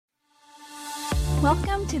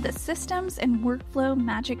Welcome to the Systems and Workflow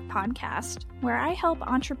Magic podcast, where I help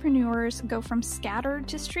entrepreneurs go from scattered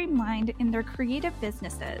to streamlined in their creative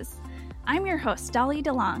businesses. I'm your host, Dolly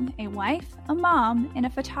DeLong, a wife, a mom, and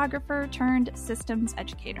a photographer turned systems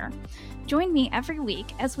educator. Join me every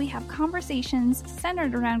week as we have conversations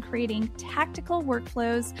centered around creating tactical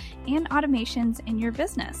workflows and automations in your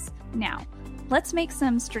business. Now, let's make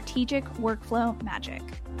some strategic workflow magic.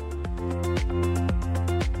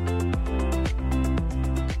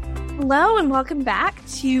 Hello and welcome back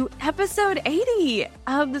to episode 80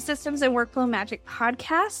 of the Systems and Workflow Magic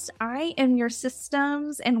podcast. I am your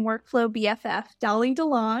Systems and Workflow BFF, Dolly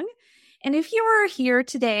DeLong. And if you are here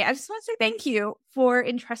today, I just want to say thank you for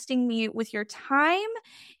entrusting me with your time.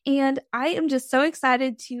 And I am just so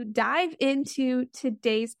excited to dive into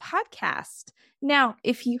today's podcast. Now,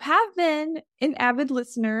 if you have been an avid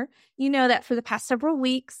listener, you know that for the past several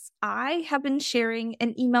weeks, I have been sharing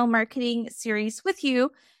an email marketing series with you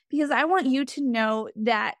because I want you to know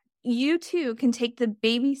that you too can take the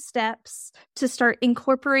baby steps to start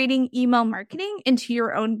incorporating email marketing into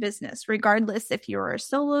your own business, regardless if you're a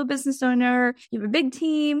solo business owner, you have a big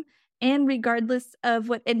team, and regardless of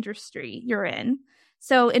what industry you're in.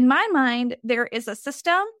 So in my mind, there is a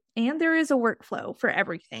system and there is a workflow for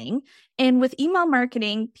everything. And with email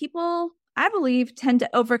marketing, people, I believe, tend to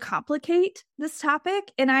overcomplicate this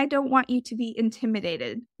topic, and I don't want you to be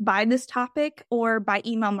intimidated by this topic or by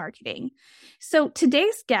email marketing. So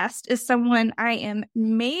today's guest is someone I am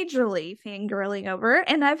majorly fangirling over,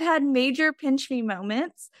 and I've had major pinch me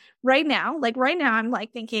moments right now. Like right now, I'm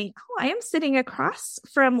like thinking, oh, I am sitting across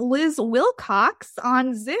from Liz Wilcox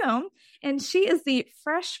on Zoom, and she is the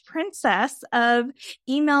fresh princess of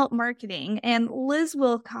email marketing. And Liz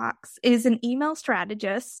Wilcox is an email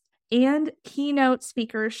strategist and keynote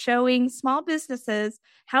speaker showing small businesses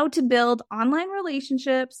how to build online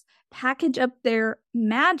relationships, package up their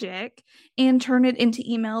magic, and turn it into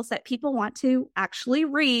emails that people want to actually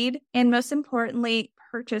read and, most importantly,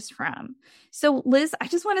 purchase from. So, Liz, I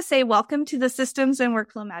just want to say welcome to the Systems and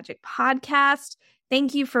Workflow Magic podcast.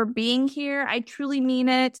 Thank you for being here. I truly mean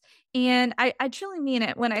it. And I truly mean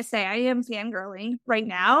it when I say I am fangirling right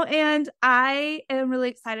now. And I am really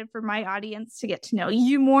excited for my audience to get to know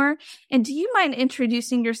you more. And do you mind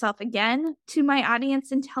introducing yourself again to my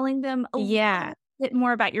audience and telling them a little bit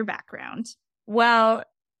more about your background? Well,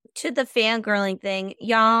 to the fangirling thing,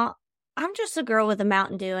 y'all, I'm just a girl with a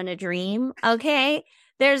Mountain Dew and a dream, okay?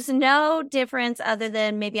 There's no difference other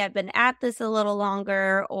than maybe I've been at this a little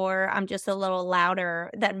longer or I'm just a little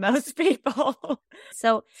louder than most people.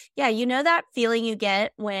 So yeah, you know that feeling you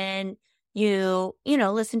get when you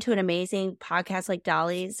listen to an amazing podcast like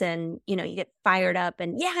Dolly's and, you get fired up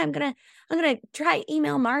and I'm going to try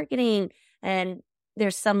email marketing. And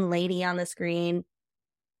there's some lady on the screen,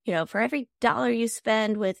 for every $1 you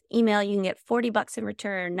spend with email, you can get $40 in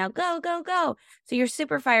return. Now go, go, go. So you're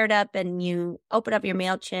super fired up and you open up your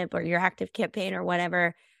MailChimp or your ActiveCampaign or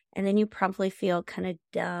whatever. And then you promptly feel kind of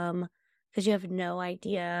dumb because you have no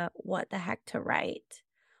idea what the heck to write.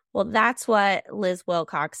 Well, that's what Liz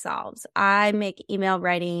Wilcox solves. I make email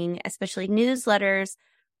writing, especially newsletters,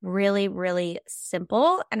 really, really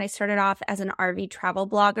simple. And I started off as an RV travel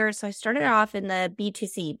blogger. So I started off in the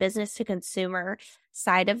B2C, business to consumer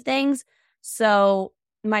side of things. So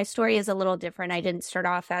my story is a little different. I didn't start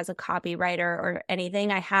off as a copywriter or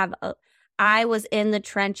anything. I was in the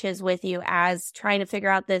trenches with you as trying to figure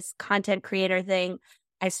out this content creator thing.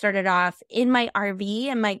 I started off in my RV,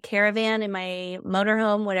 in my caravan, in my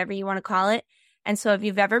motorhome, whatever you want to call it. And so if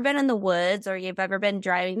you've ever been in the woods or you've ever been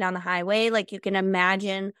driving down the highway, like you can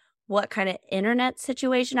imagine what kind of internet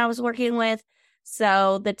situation I was working with.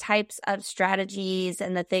 So the types of strategies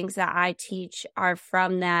and the things that I teach are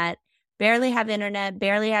from that barely have internet,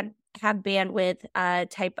 barely have bandwidth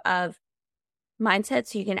type of mindset.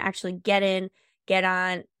 So you can actually get in, get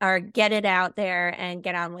on, or get it out there and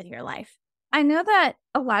get on with your life. I know that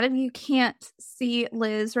a lot of you can't see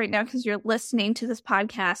Liz right now because you're listening to this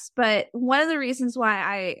podcast, but one of the reasons why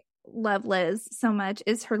I love Liz so much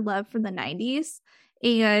is her love for the 90s.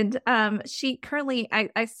 And she currently,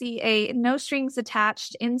 I see a No Strings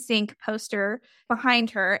Attached NSYNC poster behind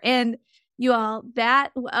her. And you all, and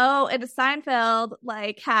a Seinfeld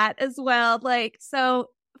hat as well. So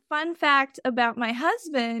fun fact about my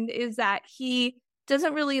husband is that he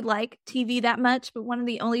doesn't really like TV that much, but one of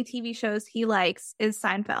the only TV shows he likes is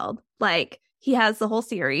Seinfeld. He has the whole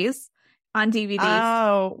series on DVDs.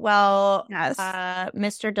 Oh, well, yes.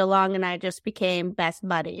 Mr. DeLong and I just became best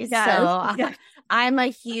buddies. Yes. So I'm a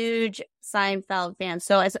huge Seinfeld fan.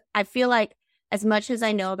 So I feel like as much as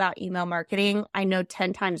I know about email marketing, I know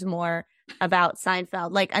 10 times more about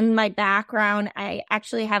Seinfeld. Like in my background, I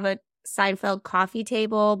actually have a Seinfeld coffee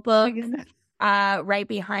table book right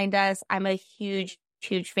behind us. I'm a huge,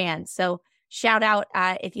 huge fan. So shout out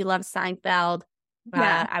if you love Seinfeld.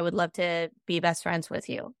 Yeah. I would love to be best friends with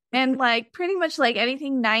you. And like pretty much like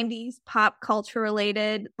anything 90s pop culture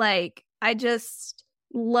related, like I just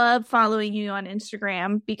love following you on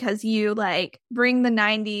Instagram because you like bring the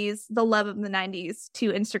 90s, the love of the 90s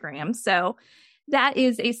to Instagram. So that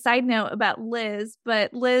is a side note about Liz.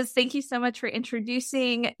 But Liz, thank you so much for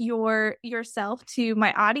introducing yourself to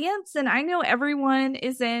my audience. And I know everyone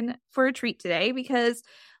is in for a treat today because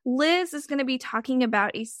Liz is going to be talking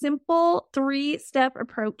about a simple 3-step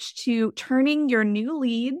approach to turning your new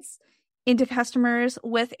leads into customers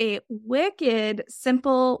with a wicked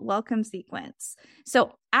simple welcome sequence.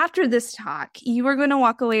 So after this talk, you are going to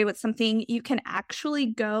walk away with something you can actually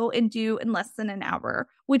go and do in less than an hour,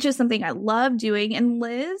 which is something I love doing. And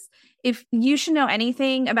Liz, if you should know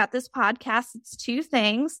anything about this podcast, it's 2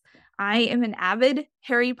 things. I am an avid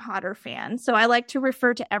Harry Potter fan, so I like to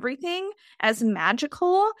refer to everything as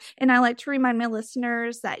magical. And I like to remind my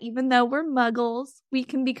listeners that even though we're muggles, we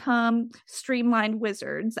can become streamlined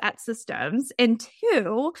wizards at systems. And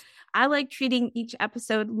 2, I like treating each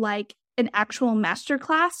episode like an actual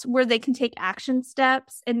masterclass where they can take action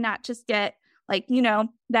steps and not just get like,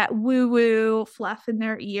 that woo-woo fluff in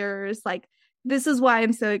their ears. Like, this is why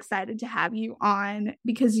I'm so excited to have you on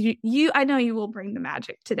because I know you will bring the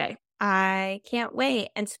magic today. I can't wait.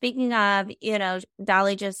 And speaking of,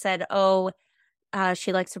 Dolly just said,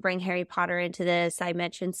 she likes to bring Harry Potter into this. I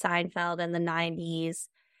mentioned Seinfeld in the 90s.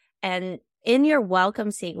 And in your welcome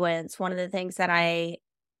sequence, one of the things that I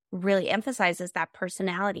really emphasize is that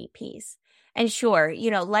personality piece. And sure,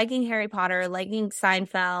 liking Harry Potter, liking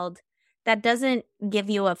Seinfeld, that doesn't give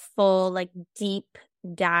you a full, like, deep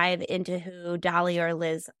dive into who Dolly or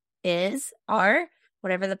Liz are,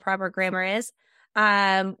 whatever the proper grammar is.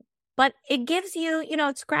 But it gives you,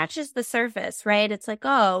 it scratches the surface, right? It's like,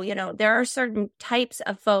 there are certain types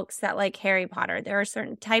of folks that like Harry Potter. There are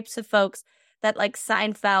certain types of folks that like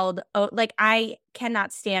Seinfeld. Oh, like I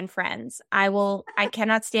cannot stand Friends. I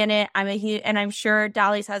cannot stand it. And I'm sure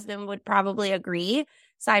Dolly's husband would probably agree.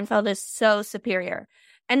 Seinfeld is so superior.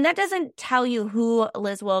 And that doesn't tell you who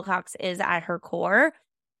Liz Wilcox is at her core,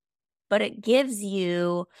 but it gives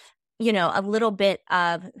you a little bit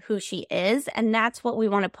of who she is. And that's what we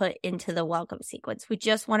want to put into the welcome sequence. We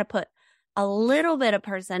just want to put a little bit of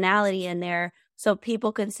personality in there so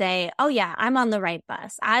people can say, oh yeah, I'm on the right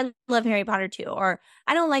bus. I love Harry Potter too. Or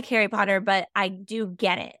I don't like Harry Potter, but I do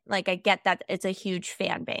get it. Like I get that it's a huge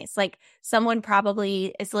fan base. Like someone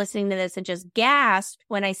probably is listening to this and just gasped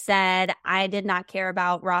when I said I did not care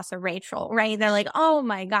about Ross or Rachel, right? They're like, oh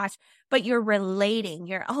my gosh. But you're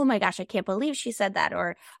relating. Oh my gosh, I can't believe she said that.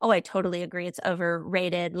 Or, oh, I totally agree. It's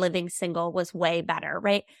overrated. Living single was way better,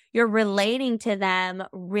 right? You're relating to them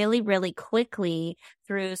really, really quickly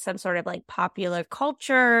through some sort of like popular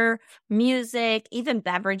culture, music, even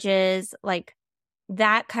beverages. Like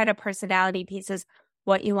that kind of personality piece is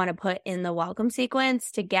what you want to put in the welcome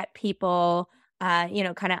sequence to get people,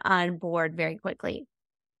 kind of on board very quickly.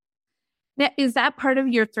 Now, is that part of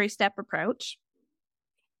your 3-step approach?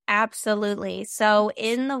 Absolutely. So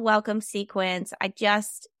in the welcome sequence, I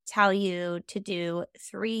just tell you to do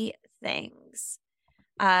 3 things.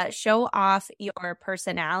 Show off your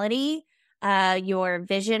personality, your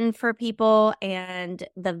vision for people, and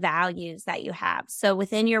the values that you have. So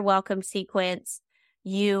within your welcome sequence,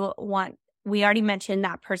 we already mentioned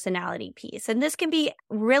that personality piece. And this can be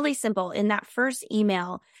really simple in that first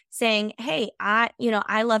email saying, hey, I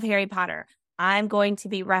love Harry Potter. I'm going to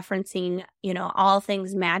be referencing, all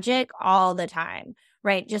things magic all the time,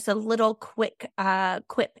 right? Just a little quick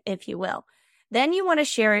quip, if you will. Then you want to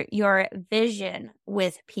share your vision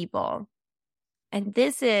with people. And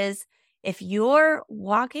this is if you're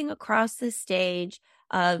walking across the stage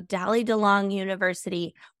of Dolly DeLong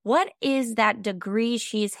University, what is that degree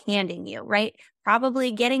she's handing you, right?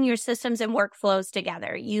 Probably getting your systems and workflows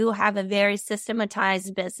together. You have a very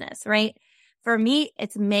systematized business, right? For me,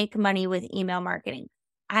 it's make money with email marketing.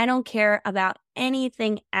 I don't care about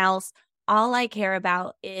anything else. All I care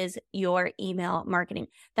about is your email marketing.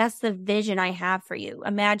 That's the vision I have for you.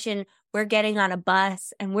 Imagine we're getting on a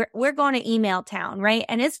bus and we're going to email town, right?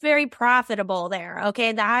 And it's very profitable there.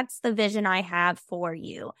 Okay. That's the vision I have for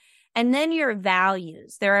you. And then your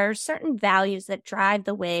values. There are certain values that drive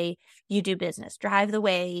the way you do business, drive the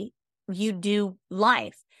way you do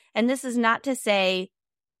life. And this is not to say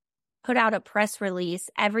put out a press release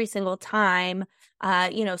every single time,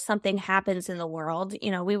 something happens in the world.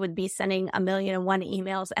 We would be sending 1,000,001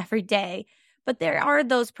 emails every day. But there are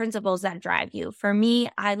those principles that drive you. For me,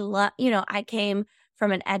 I love, I came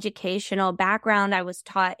from an educational background. I was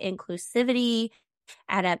taught inclusivity,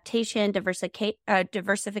 adaptation,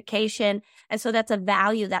 diversification. And so that's a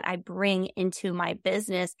value that I bring into my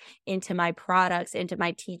business, into my products, into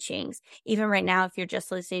my teachings. Even right now, if you're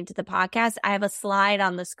just listening to the podcast, I have a slide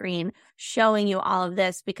on the screen showing you all of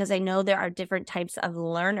this because I know there are different types of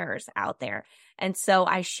learners out there. And so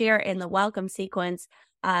I share in the welcome sequence,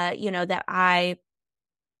 that I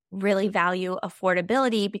really value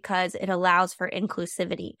affordability because it allows for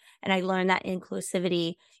inclusivity. And I learned that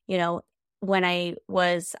inclusivity, when I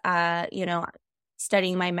was,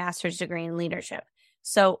 studying my master's degree in leadership.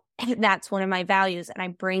 So that's one of my values. And I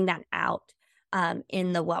bring that out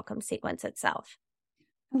in the welcome sequence itself.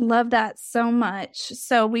 I love that so much.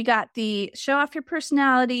 So we got the show off your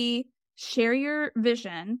personality, share your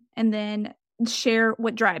vision, and then share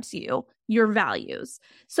what drives you, your values.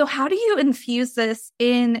 So how do you infuse this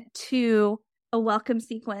into a welcome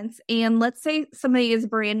sequence? And let's say somebody is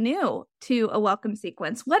brand new to a welcome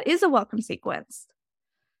sequence. What is a welcome sequence?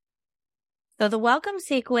 So the welcome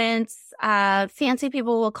sequence, fancy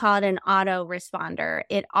people will call it an autoresponder.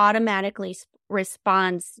 It automatically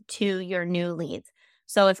responds to your new leads.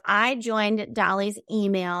 So if I joined Dolly's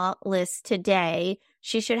email list today,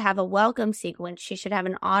 she should have a welcome sequence. She should have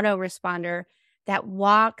an autoresponder that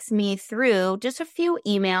walks me through just a few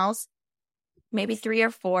emails, maybe 3 or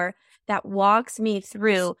 4, that walks me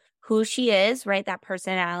through who she is, right? That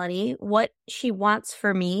personality, what she wants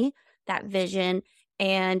for me, that vision,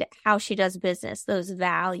 and how she does business, those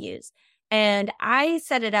values. And I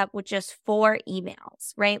set it up with just 4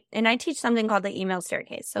 emails, right? And I teach something called the email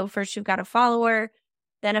staircase. So first you've got a follower,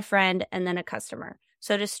 then a friend, and then a customer.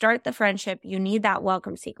 So to start the friendship, you need that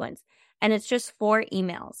welcome sequence. And it's just 4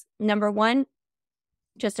 emails. Number 1,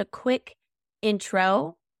 just a quick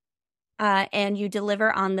intro, and you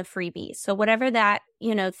deliver on the freebie. So whatever that,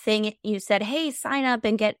 thing you said, hey, sign up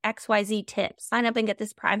and get XYZ tips, sign up and get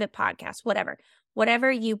this private podcast,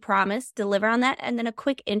 whatever you promise, deliver on that. And then a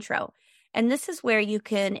quick intro. And this is where you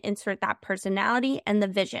can insert that personality and the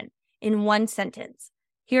vision in 1 sentence.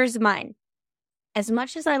 Here's mine. As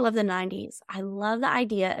much as I love the 90s, I love the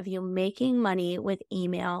idea of you making money with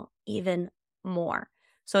email even more.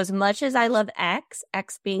 So as much as I love X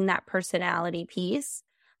being that personality piece,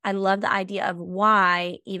 I love the idea of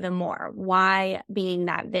Y even more, Y being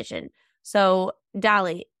that vision. So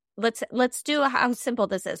Dolly, let's do how simple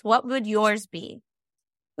this is. What would yours be?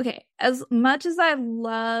 Okay, as much as I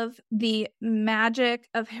love the magic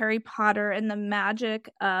of Harry Potter and the magic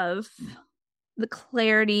of the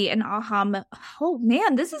clarity and aha. Oh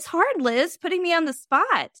man, this is hard, Liz, putting me on the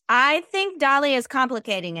spot. I think Dolly is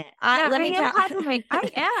complicating it. I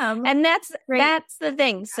am. And that's the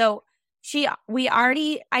thing. So we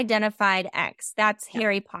already identified X. That's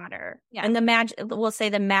Harry Potter. Yeah. And we'll say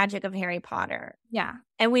the magic of Harry Potter. Yeah.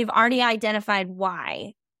 And we've already identified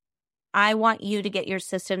Y. I want you to get your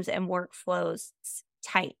systems and workflows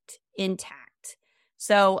tight, intact.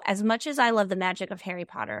 So as much as I love the magic of Harry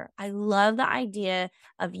Potter, I love the idea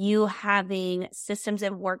of you having systems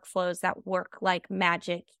and workflows that work like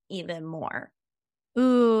magic even more.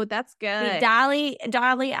 Ooh, that's good. See,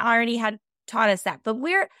 Dolly already had taught us that. But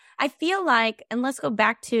I feel like, and let's go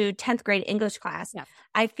back to 10th grade English class. Yeah.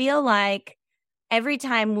 I feel like every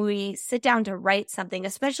time we sit down to write something,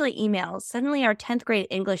 especially emails, suddenly our 10th grade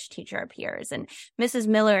English teacher appears and Mrs.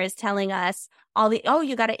 Miller is telling us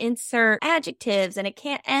you got to insert adjectives and it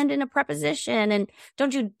can't end in a preposition. And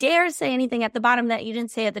don't you dare say anything at the bottom that you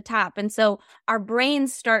didn't say at the top. And so our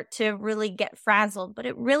brains start to really get frazzled, but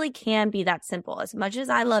it really can be that simple. As much as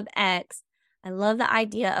I love X, I love the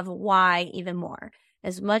idea of Y even more.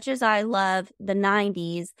 As much as I love the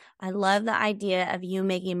 90s, I love the idea of you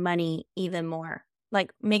making money even more,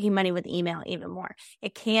 like making money with email even more.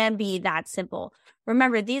 It can be that simple.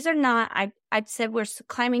 Remember, these are not, I said we're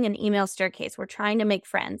climbing an email staircase. We're trying to make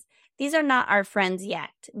friends. These are not our friends yet.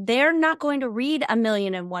 They're not going to read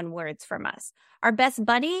 1,000,001 words from us. Our best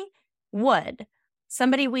buddy would.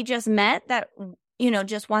 Somebody we just met that,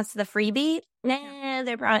 just wants the freebie. Nah,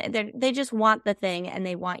 they just want the thing and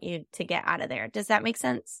they want you to get out of there. Does that make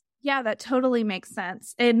sense? Yeah, that totally makes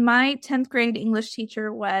sense. And my 10th grade English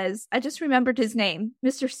teacher I just remembered his name,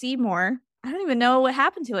 Mr. Seymour. I don't even know what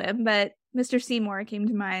happened to him, but Mr. Seymour came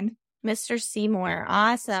to mind. Mr. Seymour.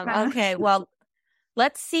 Awesome. Okay, well,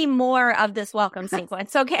 let's see more of this welcome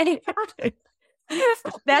sequence, okay?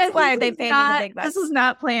 That's why they paid the big bucks. This was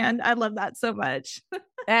not planned. I love that so much.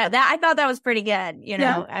 I thought that was pretty good,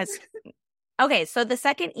 yeah. Okay, so the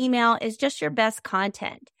second email is just your best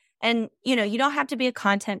content. And, you don't have to be a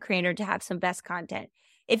content creator to have some best content.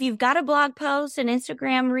 If you've got a blog post, an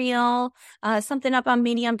Instagram reel, something up on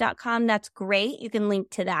medium.com, that's great. You can link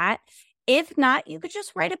to that. If not, you could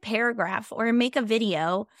just write a paragraph or make a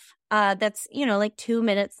video that's, like 2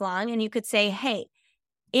 minutes long. And you could say, hey,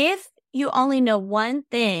 if you only know one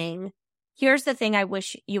thing, here's the thing I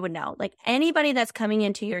wish you would know. Like anybody that's coming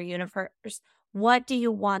into your universe, what do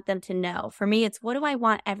you want them to know? For me, it's what do I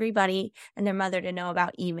want everybody and their mother to know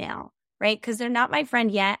about email, right? Because they're not my friend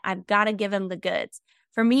yet. I've got to give them the goods.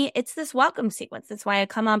 For me, it's this welcome sequence. That's why I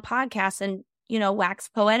come on podcasts and, wax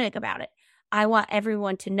poetic about it. I want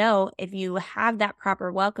everyone to know if you have that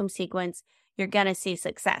proper welcome sequence, you're going to see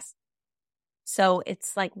success. So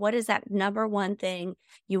it's like, what is that number one thing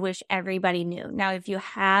you wish everybody knew? Now, if you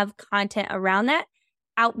have content around that,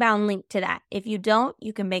 outbound link to that. If you don't,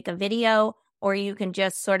 you can make a video or you can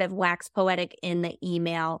just sort of wax poetic in the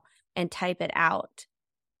email and type it out.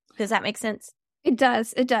 Does that make sense? It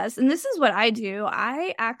does. It does. And this is what I do.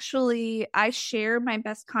 I share my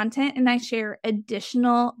best content and I share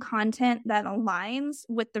additional content that aligns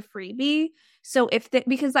with the freebie. So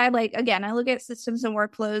because I look at systems and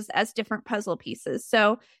workflows as different puzzle pieces.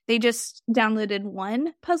 So they just downloaded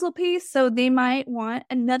one puzzle piece. So they might want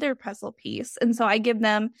another puzzle piece. And so I give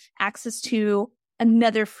them access to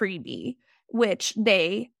another freebie, which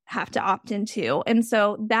they have to opt into. And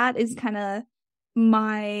so that is kind of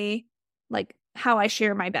my, how I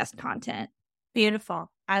share my best content. Beautiful.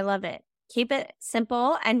 I love it. Keep it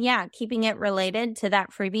simple. And yeah, keeping it related to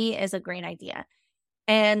that freebie is a great idea.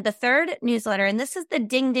 And the third newsletter, and this is the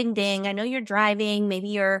ding, ding, ding. I know you're driving. Maybe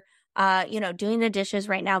you're, doing the dishes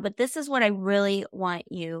right now, but this is what I really want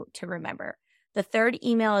you to remember. The third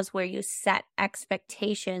email is where you set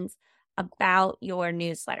expectations about your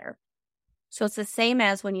newsletter. So it's the same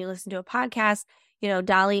as when you listen to a podcast.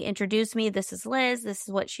 Dolly introduced me. This is Liz. This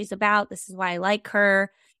is what she's about. This is why I like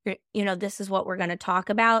her. This is what we're going to talk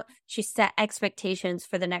about. She set expectations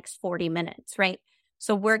for the next 40 minutes, right?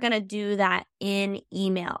 So we're going to do that in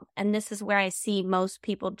email. And this is where I see most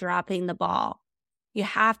people dropping the ball. You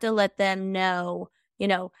have to let them know,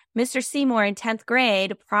 Mr. Seymour in 10th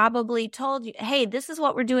grade probably told you, hey, this is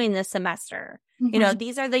what we're doing this semester. Mm-hmm.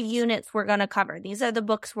 These are the units we're going to cover. These are the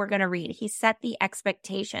books we're going to read. He set the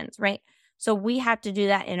expectations, right? So we have to do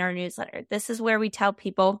that in our newsletter. This is where we tell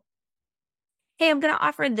people, hey, I'm going to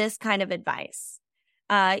offer this kind of advice,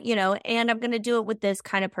 and I'm going to do it with this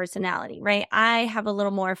kind of personality, right? I have a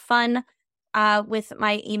little more fun with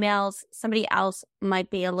my emails. Somebody else might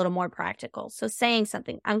be a little more practical. So saying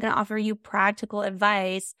something, I'm going to offer you practical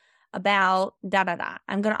advice about da-da-da.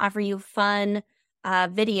 I'm going to offer you fun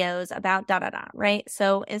videos about da-da-da, right?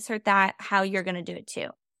 So insert that, how you're going to do it too.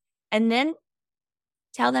 And then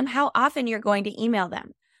tell them how often you're going to email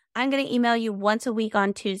them. I'm going to email you once a week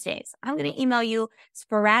on Tuesdays. I'm going to email you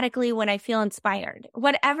sporadically when I feel inspired.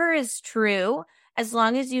 Whatever is true, as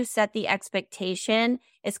long as you set the expectation,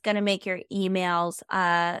 it's going to make your emails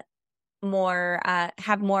have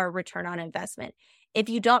more return on investment. If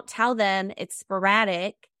you don't tell them it's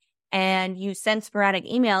sporadic and you send sporadic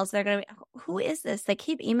emails, they're going to be, who is this? They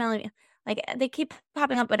keep emailing me. They keep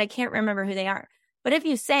popping up, but I can't remember who they are. But if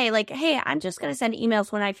you say hey, I'm just going to send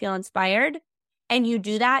emails when I feel inspired, and you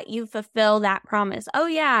do that, you fulfill that promise. Oh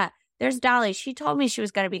yeah, there's Dolly. She told me she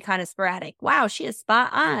was going to be kind of sporadic. Wow, she is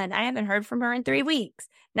spot on. I haven't heard from her in 3 weeks.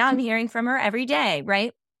 Now I'm hearing from her every day,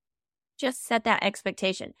 right? Just set that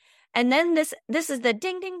expectation. And then this is the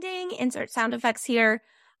ding, ding, ding, insert sound effects here,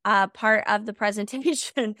 part of the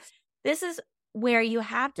presentation. This is where you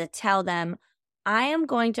have to tell them, I am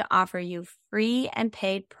going to offer you free and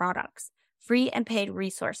paid products, free and paid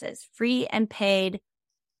resources, free and paid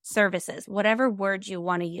services, whatever words you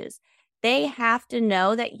want to use. They have to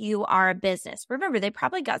know that you are a business. Remember, they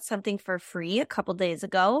probably got something for free a couple days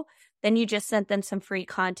ago. Then you just sent them some free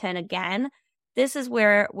content again. This is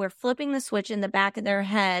where we're flipping the switch in the back of their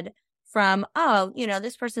head from,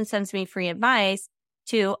 this person sends me free advice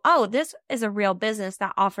to, this is a real business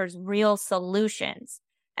that offers real solutions.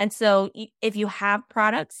 And so if you have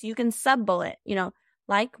products, you can sub-bullet,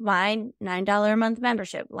 like my $9 a month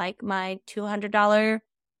membership, like my $200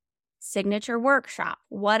 signature workshop,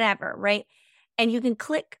 whatever, right? And you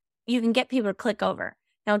can get people to click over.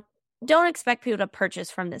 Now, don't expect people to purchase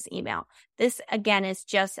from this email. This, again, is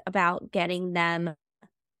just about getting them,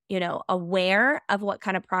 aware of what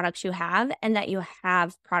kind of products you have and that you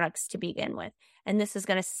have products to begin with. And this is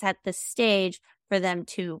going to set the stage for them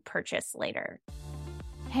to purchase later.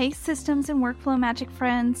 Hey, systems and workflow magic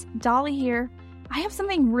friends, Dolly here. I have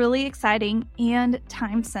something really exciting and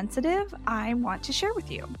time sensitive I want to share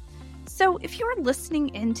with you. So if you're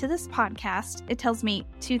listening into this podcast, it tells me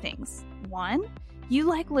two things. One, you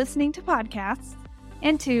like listening to podcasts.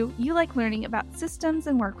 And 2, you like learning about systems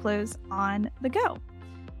and workflows on the go.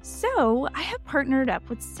 So I have partnered up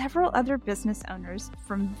with several other business owners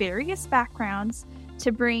from various backgrounds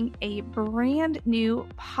to bring a brand new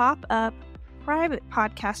pop-up private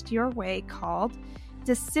podcast your way called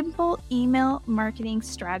The Simple Email Marketing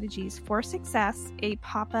Strategies for Success, a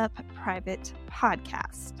pop-up private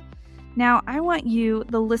podcast. Now, I want you,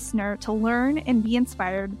 the listener, to learn and be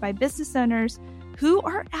inspired by business owners who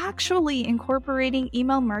are actually incorporating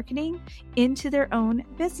email marketing into their own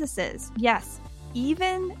businesses. Yes,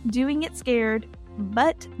 even doing it scared,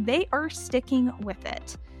 but they are sticking with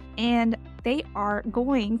it. And they are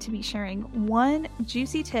going to be sharing one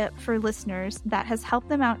juicy tip for listeners that has helped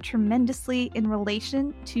them out tremendously in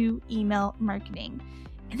relation to email marketing.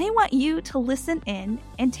 And they want you to listen in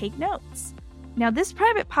and take notes. Now, this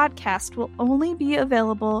private podcast will only be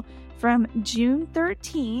available from June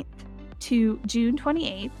 13th to June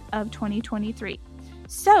 28th of 2023.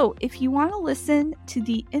 So if you want to listen to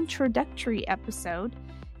the introductory episode,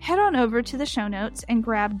 head on over to the show notes and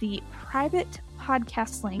grab the private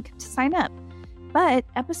podcast link to sign up. But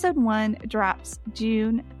episode 1 drops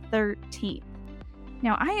June 13th.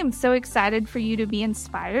 Now, I am so excited for you to be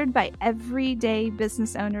inspired by everyday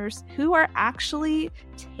business owners who are actually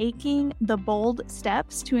taking the bold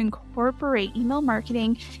steps to incorporate email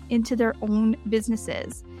marketing into their own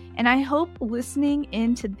businesses. And I hope listening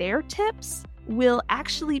into their tips will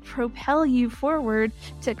actually propel you forward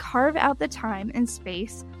to carve out the time and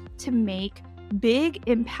space to make big,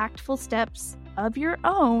 impactful steps of your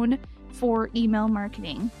own for email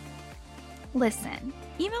marketing. Listen,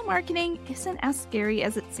 email marketing isn't as scary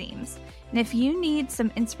as it seems. And if you need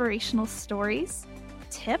some inspirational stories,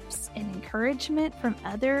 tips, and encouragement from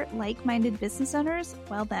other like-minded business owners,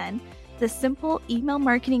 well then, the Simple Email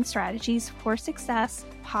Marketing Strategies for Success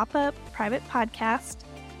pop-up private podcast,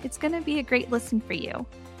 it's going to be a great listen for you.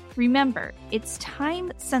 Remember, it's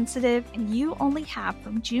time sensitive and you only have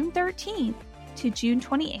from June 13th to June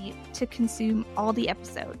 28th to consume all the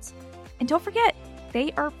episodes. And don't forget,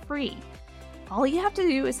 they are free. All you have to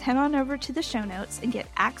do is head on over to the show notes and get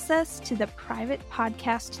access to the private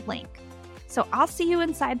podcast link. So I'll see you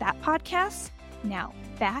inside that podcast. Now,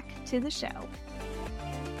 back to the show.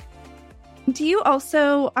 Do you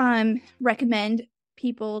also recommend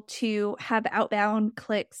people to have outbound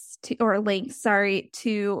clicks to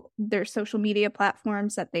their social media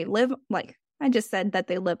platforms that they live, like I just said, that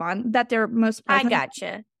they live on, that they're most present? I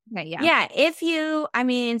gotcha. Okay, yeah.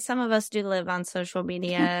 Yeah, some of us do live on social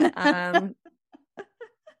media,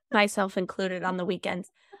 myself included on the weekends.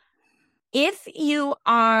 If you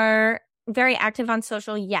are very active on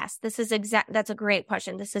social, yes, that's a great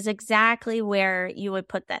question. This is exactly where you would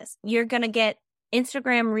put this. You're going to get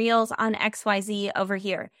Instagram Reels on XYZ over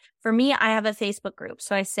here. For me, I have a Facebook group.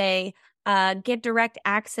 So I say, get direct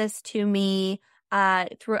access to me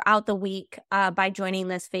throughout the week by joining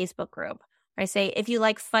this Facebook group. I say, if you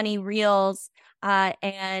like funny Reels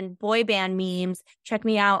and boy band memes, check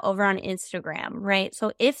me out over on Instagram, right?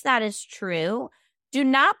 So if that is true, do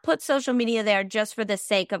not put social media there just for the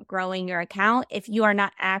sake of growing your account if you are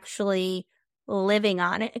not actually living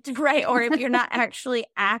on it, right? Or if you're not actually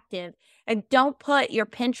active. And don't put your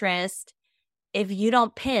Pinterest if you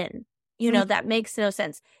don't pin. That makes no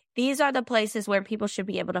sense. These are the places where people should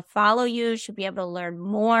be able to follow you, should be able to learn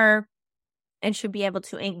more, and should be able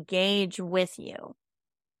to engage with you.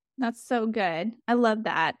 That's so good. I love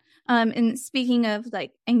that. And speaking of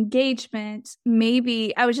like engagement,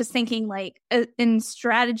 maybe I was just thinking like in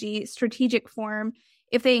strategic form,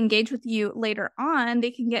 if they engage with you later on,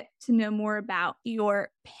 they can get to know more about your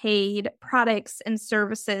paid products and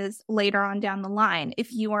services later on down the line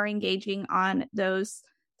if you are engaging on those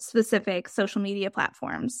specific social media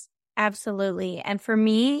platforms. Absolutely. And for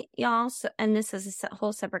me, y'all, and this is a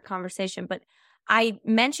whole separate conversation, but I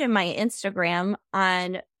mentioned my Instagram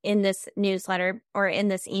in this newsletter or in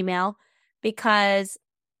this email because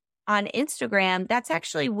on Instagram, that's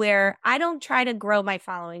actually where I don't try to grow my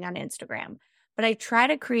following on Instagram, but I try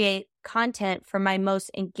to create content for my most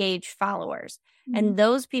engaged followers. Mm-hmm. And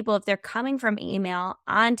those people, if they're coming from email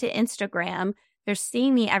onto Instagram, they're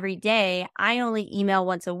seeing me every day. I only email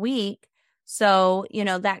once a week. So,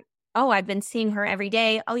 I've been seeing her every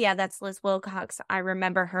day. Oh, yeah, that's Liz Wilcox. I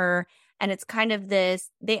remember her. And it's kind of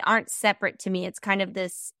this, they aren't separate to me. It's kind of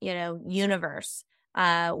this, universe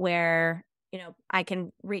where, I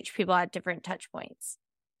can reach people at different touch points.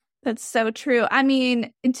 That's so true. I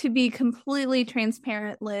mean, to be completely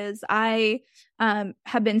transparent, Liz, I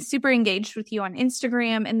have been super engaged with you on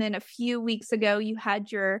Instagram. And then a few weeks ago, you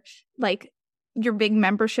had your your big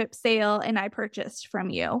membership sale, and I purchased from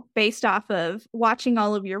you based off of watching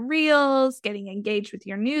all of your reels, getting engaged with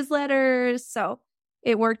your newsletters. So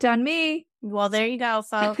it worked on me. Well, there you go,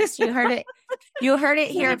 folks. You heard it. You heard it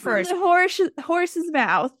here first. The horse's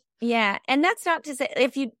mouth. Yeah. And that's not to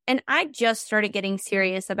say and I just started getting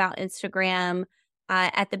serious about Instagram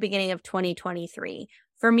at the beginning of 2023.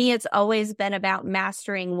 For me, it's always been about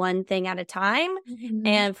mastering one thing at a time. Mm-hmm.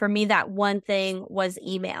 And for me, that one thing was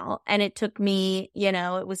email. And it took me,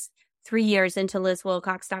 it was 3 years into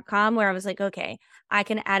LizWilcox.com where I was like, okay, I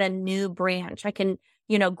can add a new branch. I can,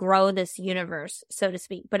 grow this universe, so to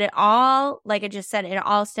speak. But it all, like I just said, it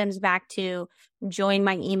all stems back to join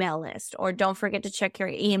my email list or don't forget to check your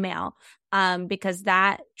email because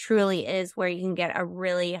that truly is where you can get a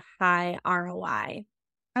really high ROI.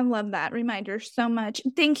 I love that reminder so much.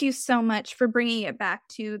 Thank you so much for bringing it back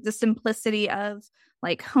to the simplicity of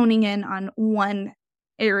like honing in on one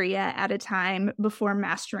area at a time before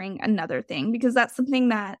mastering another thing, because that's something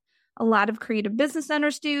that a lot of creative business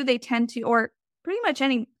owners do. They tend to, or pretty much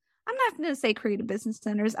I'm not going to say creative business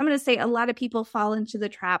owners. I'm going to say a lot of people fall into the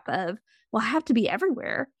trap of, well, I have to be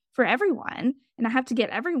everywhere for everyone and I have to get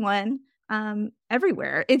everyone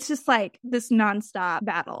everywhere. It's just like this nonstop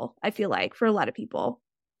battle, I feel like, for a lot of people.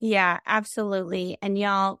 Yeah, absolutely. And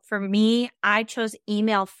y'all, for me, I chose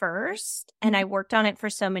email first and I worked on it for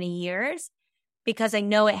so many years because I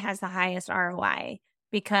know it has the highest ROI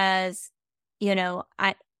because,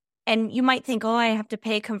 and you might think, oh, I have to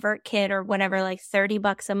pay ConvertKit or whatever, like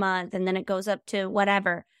 $30 a month, and then it goes up to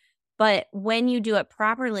whatever. But when you do it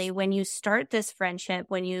properly, when you start this friendship,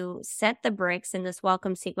 when you set the bricks in this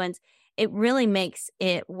welcome sequence, it really makes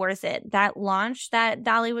it worth it. That launch that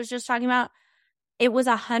Dolly was just talking about, it was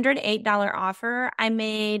a $108 offer. I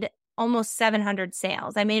made almost 700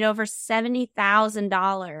 sales. I made over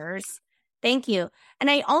 $70,000. Thank you.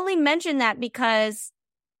 And I only mention that because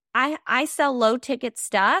I sell low ticket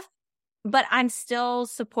stuff, but I'm still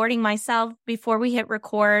supporting myself. Before we hit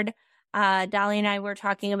record, Dolly and I were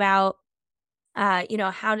talking about, how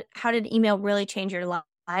did email really change your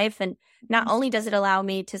life? And not only does it allow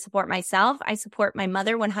me to support myself, I support my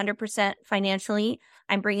mother 100% financially.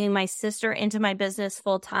 I'm bringing my sister into my business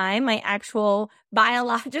full time, my actual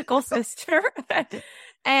biological sister.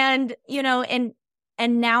 And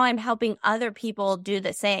now I'm helping other people do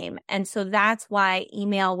the same. And so that's why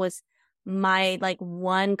email was my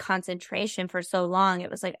one concentration for so long.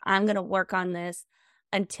 It was like, I'm going to work on this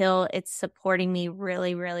until it's supporting me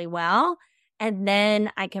really, really well. And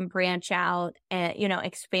then I can branch out and,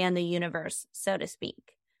 expand the universe, so to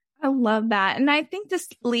speak. I love that. And I think this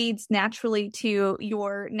leads naturally to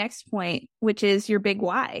your next point, which is your big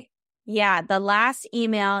why. Yeah, the last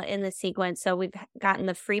email in the sequence. So we've gotten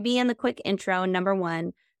the freebie and the quick intro, number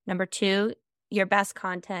 1. Number 2, your best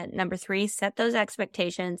content. Number 3, set those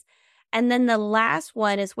expectations. And then the last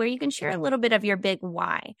one is where you can share a little bit of your big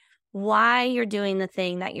why you're doing the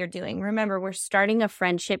thing that you're doing. Remember, we're starting a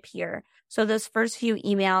friendship here. So those first few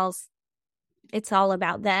emails, it's all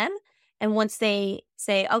about them. And once they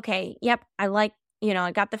say, okay, yep, I like,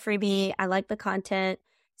 I got the freebie, I like the content,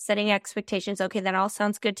 setting expectations. Okay, that all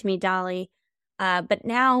sounds good to me, Dolly. But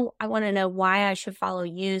now I want to know why I should follow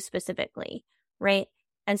you specifically, right?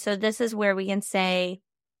 And so this is where we can say,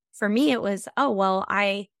 for me, it was,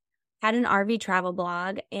 I had an RV travel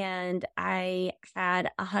blog and I had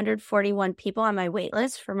 141 people on my wait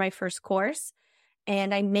list for my first course.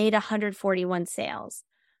 And I made 141 sales.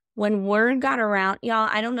 When word got around, y'all,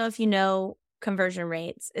 I don't know if you know conversion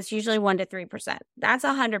rates. It's usually 1% to 3%. That's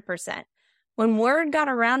 100%. When word got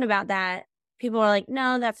around about that, people were like,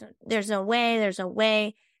 no, there's no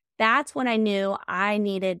way. That's when I knew I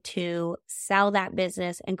needed to sell that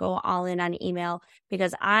business and go all in on email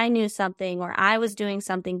because I knew something or I was doing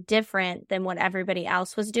something different than what everybody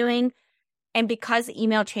else was doing. And because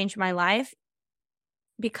email changed my life,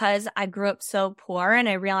 because I grew up so poor and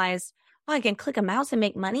I realized, I can click a mouse and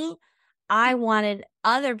make money. I wanted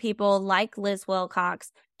other people like Liz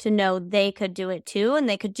Wilcox to know they could do it too, and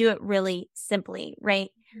they could do it really simply,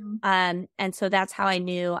 right? Mm-hmm. And so that's how I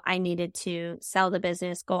knew I needed to sell the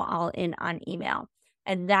business, go all in on email.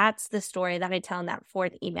 And that's the story that I tell in that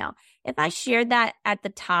 4th email. If I shared that at the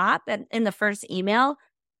top and in the first email,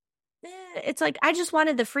 it's like, I just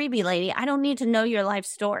wanted the freebie, lady. I don't need to know your life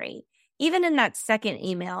story. Even in that 2nd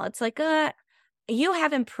email, it's like, you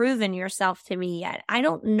haven't proven yourself to me yet. I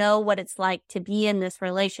don't know what it's like to be in this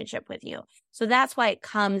relationship with you. So that's why it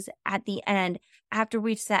comes at the end after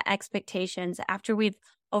we've set expectations, after we've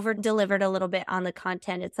over-delivered a little bit on the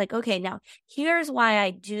content. It's like, okay, now here's why I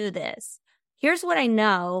do this. Here's what I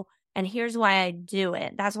know, and here's why I do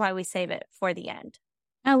it. That's why we save it for the end.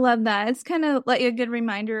 I love that. It's kind of like a good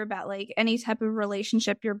reminder about like any type of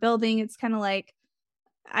relationship you're building. It's kind of like,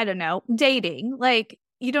 I don't know, dating. Like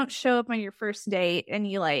you don't show up on your first date and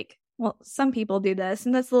you like, well, some people do this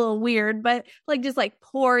and that's a little weird, but like just like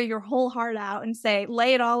pour your whole heart out and say,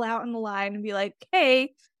 lay it all out on the line and be like,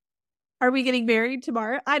 hey, are we getting married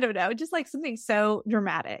tomorrow? I don't know. Just like something so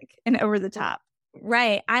dramatic and over the top.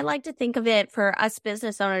 Right. I like to think of it for us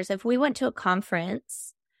business owners. If we went to a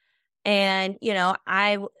conference and,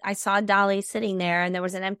 I saw Dolly sitting there and there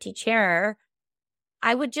was an empty chair,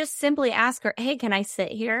 I would just simply ask her, hey, can I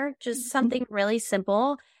sit here? Just something really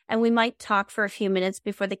simple. And we might talk for a few minutes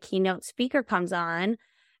before the keynote speaker comes on.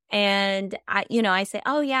 And I say,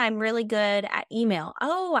 oh yeah, I'm really good at email.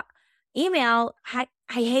 Oh, email. I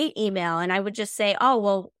hate email. And I would just say, oh,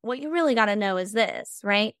 well, what you really got to know is this,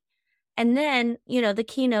 right? And then, the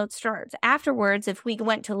keynote starts. Afterwards, if we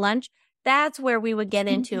went to lunch, that's where we would get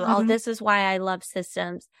into, oh, this is why I love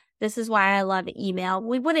systems. This is why I love email.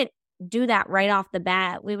 We wouldn't do that right off the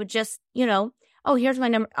bat. We would just, oh, here's my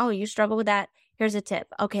number. Oh, you struggle with that? Here's a tip.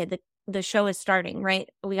 Okay, the show is starting, right?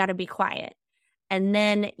 We got to be quiet. And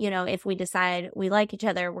then, if we decide we like each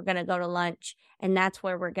other, we're going to go to lunch. And that's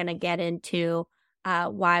where we're going to get into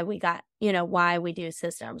why we do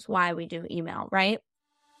systems, why we do email, right?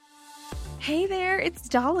 Hey there, it's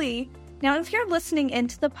Dolly. Now, if you're listening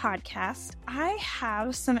into the podcast, I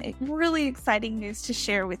have some really exciting news to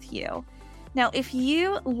share with you. Now, if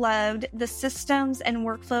you loved the Systems and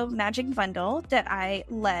Workflow Magic Bundle that I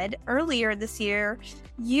led earlier this year,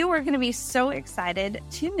 you are going to be so excited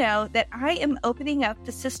to know that I am opening up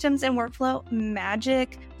the Systems and Workflow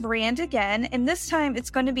Magic brand again. And this time it's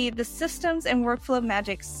going to be the Systems and Workflow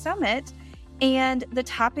Magic Summit. And the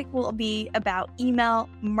topic will be about email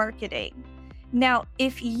marketing. Now,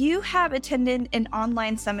 if you have attended an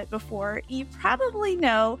online summit before, you probably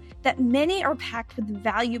know that many are packed with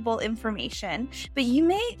valuable information, but you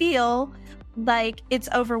may feel like it's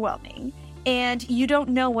overwhelming and you don't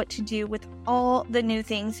know what to do with all the new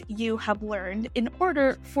things you have learned in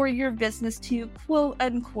order for your business to quote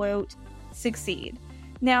unquote succeed.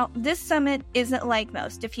 Now, this summit isn't like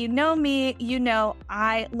most. If you know me, you know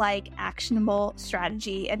I like actionable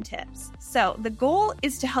strategy and tips. So the goal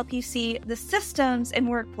is to help you see the systems and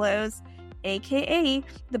workflows, aka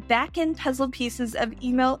the back-end puzzle pieces of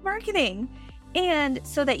email marketing, and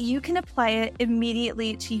so that you can apply it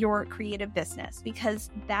immediately to your creative business,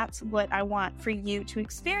 because that's what I want for you to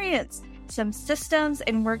experience, some systems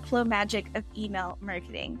and workflow magic of email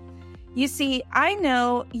marketing. You see, I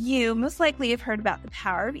know you most likely have heard about the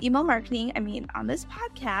power of email marketing, on this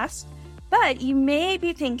podcast, but you may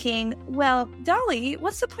be thinking, well, Dolly,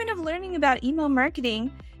 what's the point of learning about email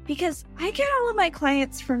marketing? Because I get all of my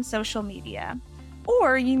clients from social media.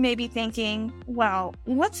 Or you may be thinking, well,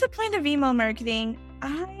 what's the point of email marketing?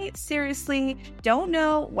 I seriously don't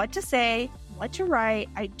know what to say, what to write.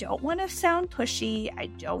 I don't want to sound pushy. I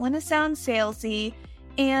don't want to sound salesy.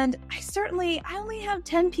 And I only have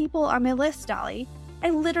 10 people on my list, Dolly. I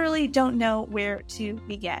literally don't know where to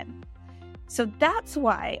begin. So that's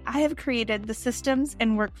why I have created the Systems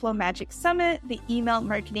and Workflow Magic Summit, the Email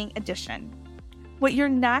Marketing Edition. What you're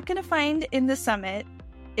not going to find in the summit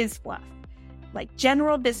is fluff, like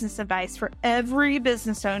general business advice for every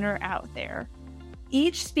business owner out there.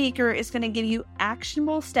 Each speaker is going to give you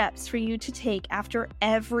actionable steps for you to take after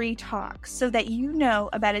every talk so that you know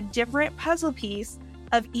about a different puzzle piece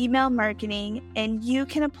of email marketing and you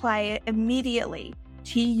can apply it immediately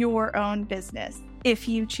to your own business if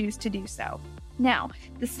you choose to do so. Now,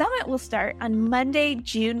 the summit will start on Monday,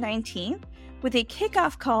 June 19th with a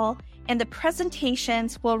kickoff call, and the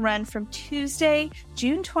presentations will run from Tuesday,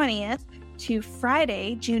 June 20th to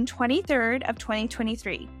Friday, June 23rd of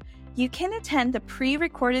 2023. You can attend the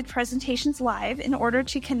pre-recorded presentations live in order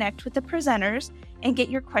to connect with the presenters and get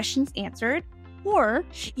your questions answered. Or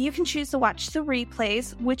you can choose to watch the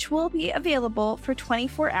replays, which will be available for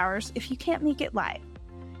 24 hours if you can't make it live.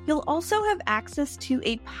 You'll also have access to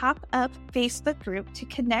a pop-up Facebook group to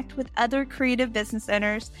connect with other creative business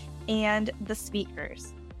owners and the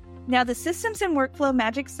speakers. Now, the Systems and Workflow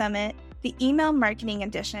Magic Summit, the Email Marketing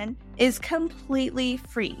Edition, is completely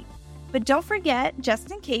free. But don't forget,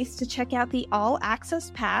 just in case, to check out the All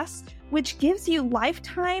Access Pass, which gives you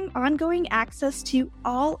lifetime ongoing access to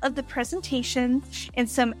all of the presentations and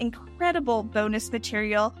some incredible bonus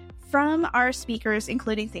material from our speakers,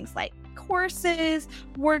 including things like courses,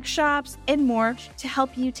 workshops, and more to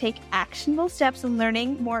help you take actionable steps in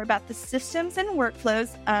learning more about the systems and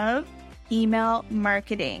workflows of email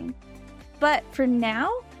marketing. But for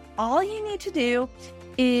now, all you need to do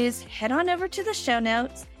is head on over to the show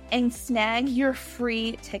notes and snag your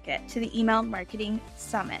free ticket to the Email Marketing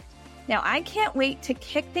Summit. Now, I can't wait to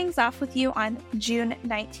kick things off with you on June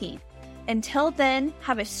 19th. Until then,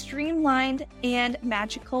 have a streamlined and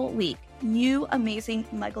magical week. You amazing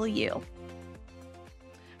Muggle you.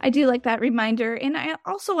 I do like that reminder. And I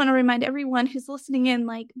also want to remind everyone who's listening in,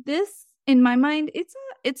 like, this, in my mind,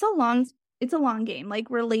 it's a long game. Like,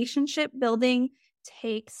 relationship building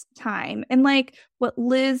takes time. And like what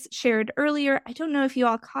Liz shared earlier, I don't know if you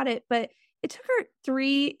all caught it, but it took her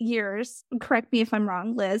 3 years, correct me if I'm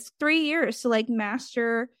wrong, Liz, 3 years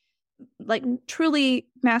to truly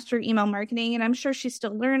master email marketing. And I'm sure she's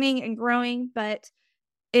still learning and growing, but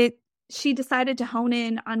she decided to hone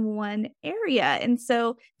in on one area. And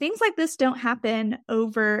so things like this don't happen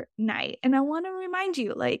overnight. And I want to remind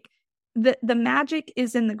you, like, the magic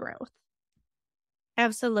is in the growth.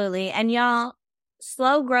 Absolutely. And y'all,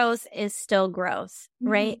 slow growth is still growth,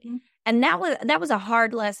 right? Mm-hmm. And that was a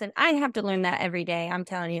hard lesson. I have to learn that every day, I'm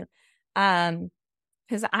telling you.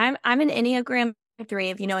 Because I'm an Enneagram 3,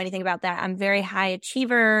 if you know anything about that. I'm very high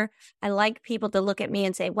achiever. I like people to look at me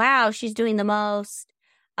and say, wow, she's doing the most.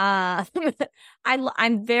 I'm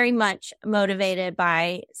very much motivated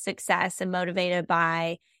by success and motivated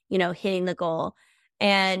by, hitting the goal.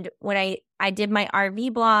 And when I did my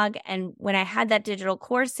RV blog, and when I had that digital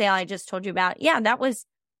course sale I just told you about, that was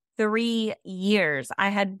 3 years. I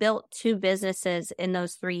had built 2 businesses in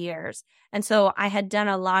those 3 years. And so I had done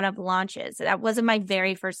a lot of launches. That wasn't my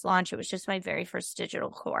very first launch. It was just my very first digital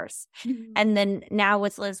course. Mm-hmm. And then now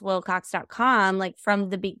with LizWilcox.com, like from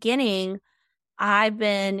the beginning, I've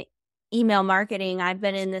been email marketing. I've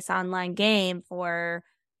been in this online game for,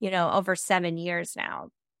 over 7 years now.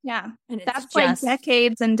 Yeah. And that's like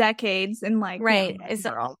decades and decades in like, right.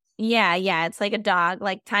 Yeah. It's like a dog,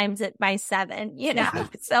 like times it by 7, Yeah.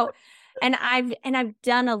 So, and I've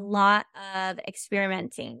done a lot of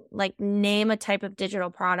experimenting, like name a type of digital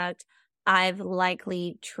product. I've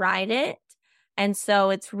likely tried it. And so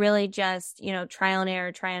it's really just, trial and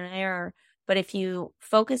error. But if you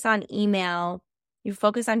focus on email, you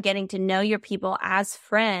focus on getting to know your people as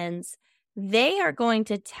friends, they are going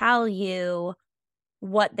to tell you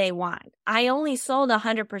what they want. I only sold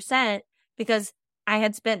 100% because I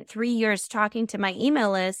had spent 3 years talking to my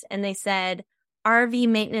email list, and they said, RV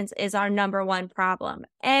maintenance is our number one problem.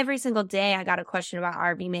 Every single day I got a question about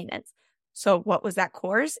RV maintenance. So what was that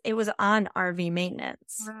course? It was on RV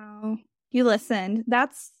maintenance. Wow. You listened.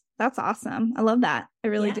 That's awesome. I love that. I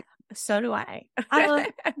really do. So do I. Well,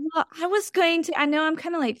 I was going to, I know I'm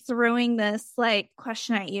kind of like throwing this like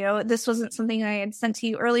question at you. This wasn't something I had sent to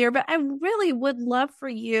you earlier, but I really would love for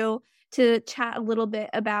you to chat a little bit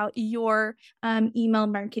about your email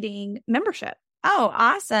marketing membership. Oh,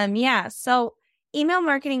 awesome. Yeah. So email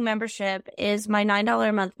marketing membership is my $9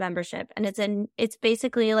 a month membership. And it's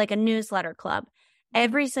basically like a newsletter club.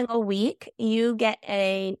 Every single week, you get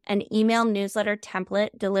an email newsletter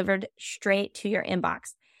template delivered straight to your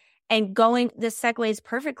inbox. And this segues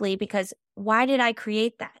perfectly, because why did I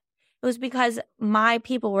create that? It was because my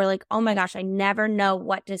people were like, oh my gosh, I never know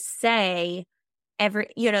what to say.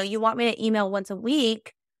 You want me to email once a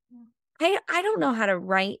week. I don't know how to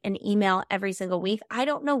write an email every single week. I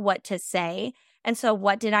don't know what to say. And so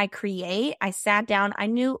what did I create? I sat down. I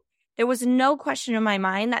knew there was no question in my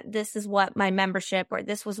mind that this is what my membership or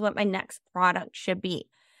this was what my next product should be.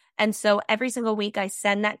 And so every single week I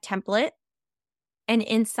send that template. And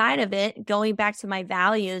inside of it, going back to my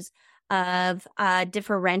values of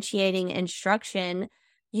differentiating instruction,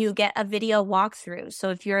 you get a video walkthrough. So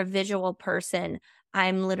if you're a visual person,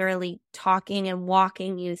 I'm literally talking and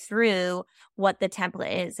walking you through what the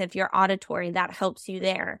template is. If you're auditory, that helps you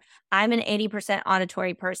there. I'm an 80%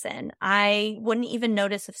 auditory person. I wouldn't even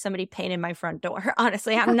notice if somebody painted my front door.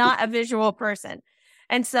 Honestly, I'm not a visual person.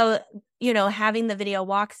 And so, having the video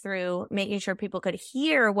walkthrough, making sure people could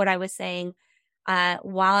hear what I was saying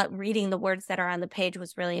while reading the words that are on the page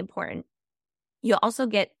was really important. You also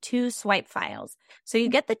get 2 swipe files. So you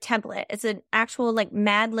get the template. It's an actual like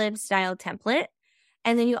Mad Lib style template.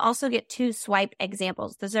 And then you also get 2 swipe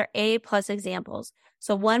examples. Those are A+ examples.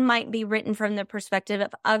 So one might be written from the perspective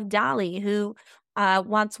of Dolly, who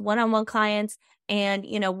wants one-on-one clients and,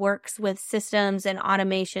 works with systems and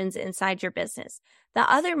automations inside your business.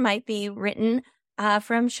 The other might be written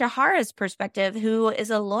from Shahara's perspective, who is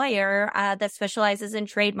a lawyer that specializes in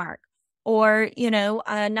trademark, or,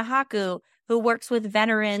 Nahaku, who works with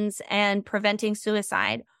veterans and preventing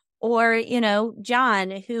suicide, or,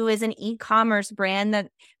 John, who is an e-commerce brand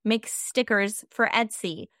that makes stickers for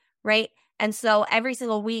Etsy, right? And so every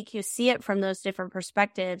single week you see it from those different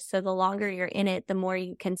perspectives. So the longer you're in it, the more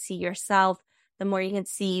you can see yourself, the more you can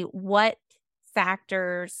see what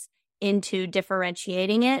factors into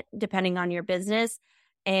differentiating it depending on your business.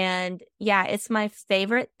 And yeah, it's my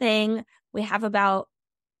favorite thing. We have about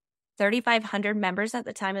 3,500 members at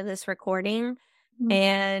the time of this recording. Mm-hmm.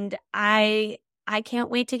 And I can't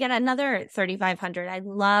wait to get another 3,500. I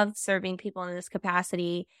love serving people in this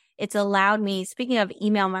capacity. It's allowed me, speaking of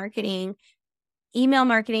email marketing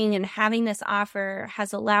and having this offer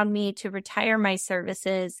has allowed me to retire my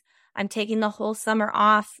services. I'm taking the whole summer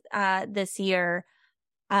off this year.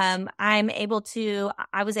 I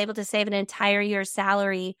was able to save an entire year's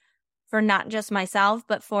salary for not just myself,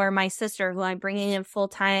 but for my sister, who I'm bringing in full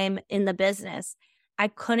time in the business. I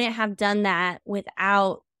couldn't have done that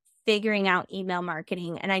without figuring out email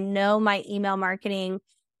marketing. And I know my email marketing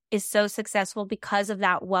is so successful because of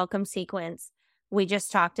that welcome sequence we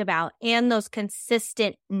just talked about and those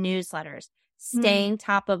consistent newsletters, staying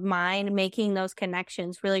top of mind, making those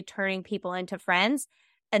connections, really turning people into friends.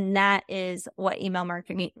 And that is what email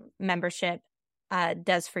marketing membership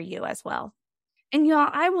does for you as well. And y'all,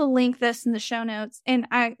 I will link this in the show notes. And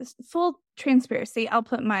full transparency, I'll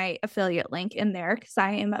put my affiliate link in there because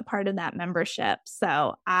I am a part of that membership.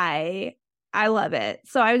 So I love it.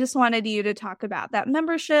 So I just wanted you to talk about that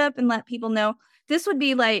membership and let people know this would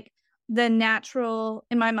be like in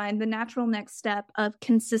my mind, the natural next step of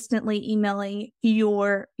consistently emailing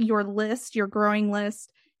your list, your growing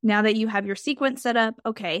list. Now that you have your sequence set up,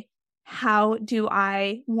 okay, how do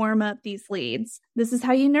I warm up these leads? This is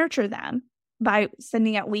how you nurture them, by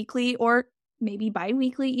sending out weekly or maybe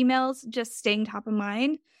bi-weekly emails, just staying top of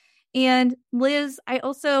mind. And Liz, I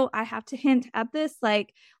have to hint at this,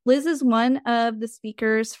 like Liz is one of the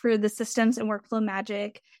speakers for the Systems and Workflow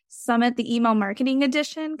Magic Summit, the Email Marketing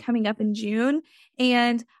Edition coming up in June.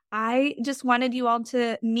 And I just wanted you all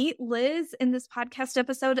to meet Liz in this podcast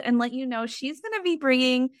episode and let you know she's going to be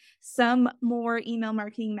bringing some more email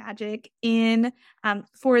marketing magic in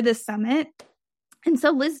for this summit. And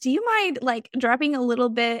so, Liz, do you mind like dropping a little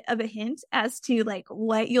bit of a hint as to like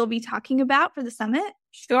what you'll be talking about for the summit?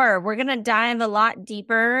 Sure. We're going to dive a lot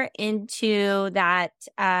deeper into that.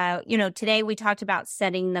 Today we talked about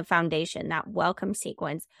setting the foundation, that welcome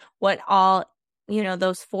sequence, what all,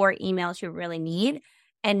 those 4 emails you really need.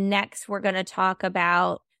 And next we're going to talk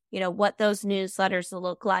about, what those newsletters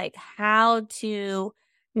look like, how to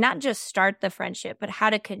not just start the friendship, but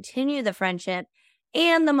how to continue the friendship.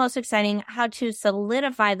 And the most exciting, how to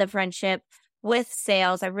solidify the friendship with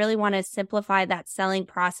sales. I really want to simplify that selling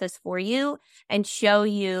process for you and show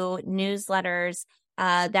you newsletters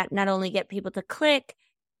that not only get people to click,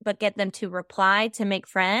 but get them to reply to make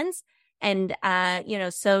friends. And,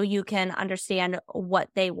 so you can understand what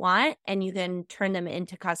they want and you can turn them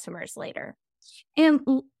into customers later. And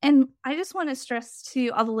I just want to stress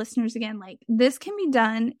to all the listeners again, like this can be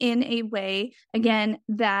done in a way, again,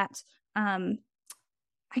 that,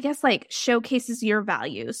 I guess like showcases your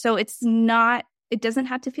value. So it doesn't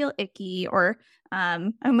have to feel icky or I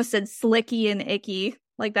almost said slicky and icky.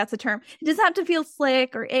 Like that's a term. It doesn't have to feel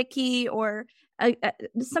slick or icky or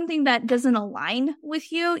something that doesn't align with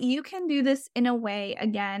you. You can do this in a way,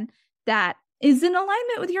 again, that is in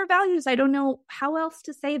alignment with your values. I don't know how else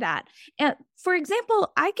to say that. And for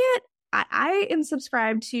example, I am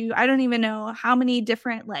subscribed to, I don't even know how many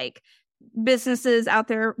different like businesses out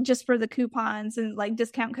there just for the coupons and like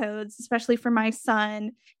discount codes, especially for my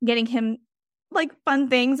son, getting him like fun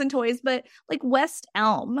things and toys, but like West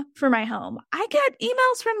Elm for my home. I get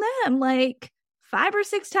emails from them like 5 or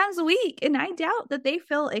 6 times a week. And I doubt that they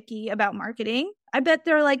feel icky about marketing. I bet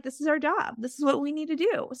they're like, this is our job. This is what we need to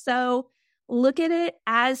do. So look at it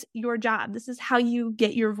as your job. This is how you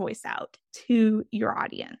get your voice out to your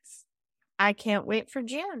audience. I can't wait for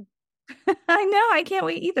June. I know. I can't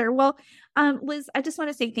wait either. Well, Liz, I just want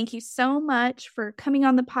to say thank you so much for coming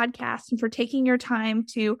on the podcast and for taking your time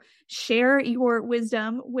to share your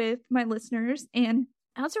wisdom with my listeners. And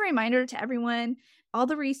as a reminder to everyone, all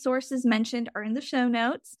the resources mentioned are in the show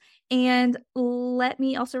notes. And let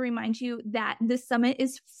me also remind you that this summit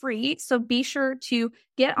is free. So be sure to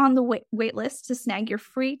get on the wait list to snag your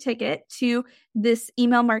free ticket to this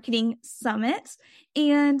email marketing summit.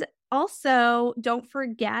 And also, don't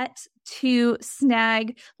forget to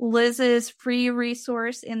snag Liz's free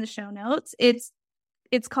resource in the show notes. It's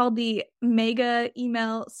called the Mega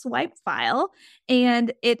Email Swipe File,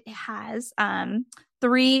 and it has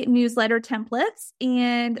 3 newsletter templates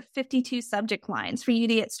and 52 subject lines for you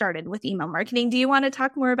to get started with email marketing. Do you want to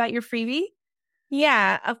talk more about your freebie?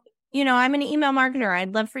 Yeah. I'm an email marketer.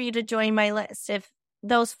 I'd love for you to join my list. If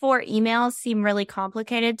those 4 emails seem really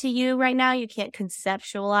complicated to you right now, you can't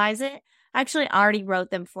conceptualize it, I actually already wrote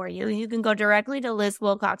them for you. You can go directly to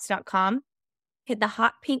lizwilcox.com hit the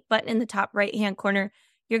hot pink button in the top right-hand corner.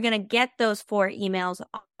 You're going to get those 4 emails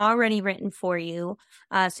already written for you,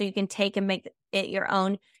 so you can take and make it your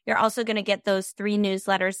own. You're also going to get those 3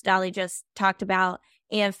 newsletters Dolly just talked about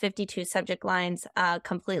and 52 subject lines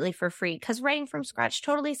completely for free, because writing from scratch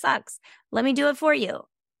totally sucks. Let me do it for you.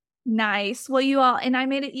 Nice. Well, you all, and I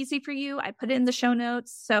made it easy for you. I put it in the show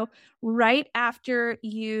notes. So right after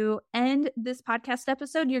you end this podcast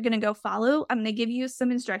episode, you're going to go follow. I'm going to give you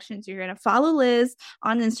some instructions. You're going to follow Liz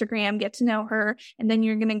on Instagram, get to know her, and then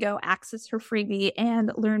you're going to go access her freebie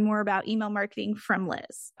and learn more about email marketing from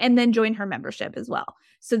Liz, and then join her membership as well.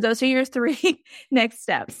 So those are your 3 next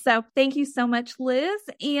steps. So thank you so much, Liz.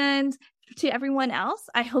 And to everyone else,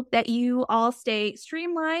 I hope that you all stay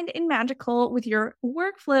streamlined and magical with your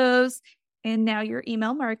workflows and now your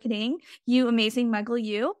email marketing. You amazing muggle,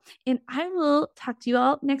 you. And I will talk to you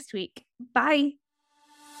all next week. Bye.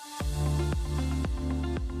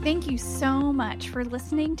 Thank you so much for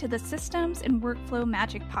listening to the Systems and Workflow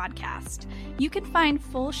Magic podcast. You can find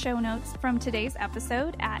full show notes from today's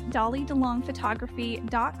episode at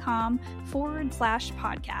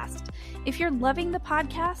dollydelongphotography.com/podcast. If you're loving the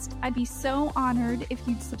podcast, I'd be so honored if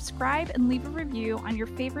you'd subscribe and leave a review on your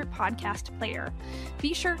favorite podcast player.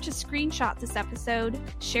 Be sure to screenshot this episode,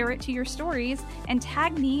 share it to your stories, and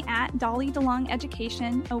tag me at Dolly DeLong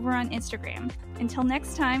Education over on Instagram. Until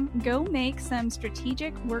next time, go make some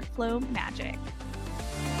strategic workflow magic.